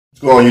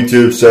What's going on,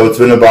 YouTube? So it's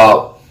been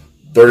about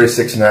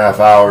 36 and a half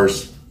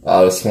hours.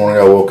 This morning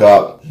I woke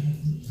up,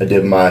 I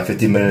did my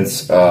 50 minutes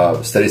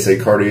steady state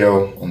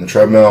cardio on the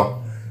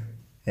treadmill,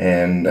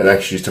 and I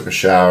actually just took a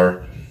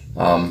shower.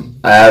 I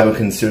haven't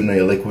consumed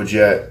any liquids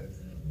yet,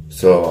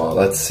 so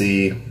let's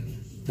see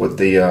what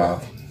my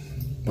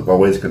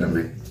weight's going to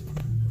be.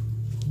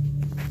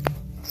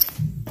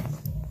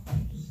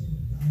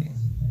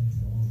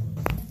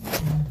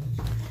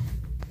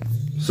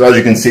 So as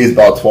you can see, it's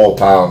about 12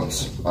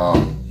 pounds.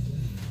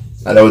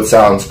 I know it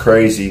sounds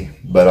crazy,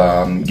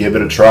 but give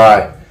it a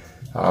try.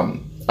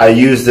 I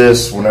use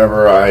this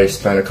whenever I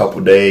spend a couple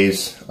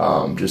days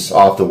just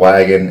off the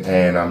wagon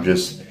and I'm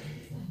just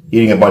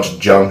eating a bunch of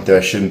junk that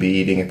I shouldn't be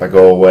eating if I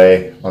go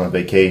away on a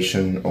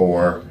vacation,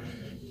 or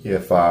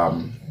if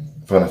I'm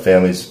on a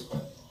family's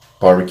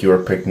barbecue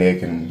or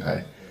picnic and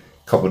a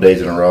couple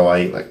days in a row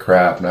I eat like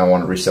crap and I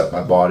want to reset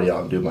my body.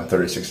 I'll do my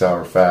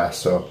 36-hour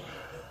fast. So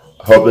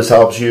I hope this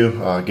helps you.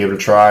 Give it a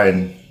try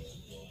and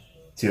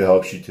see if it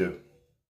helps you too.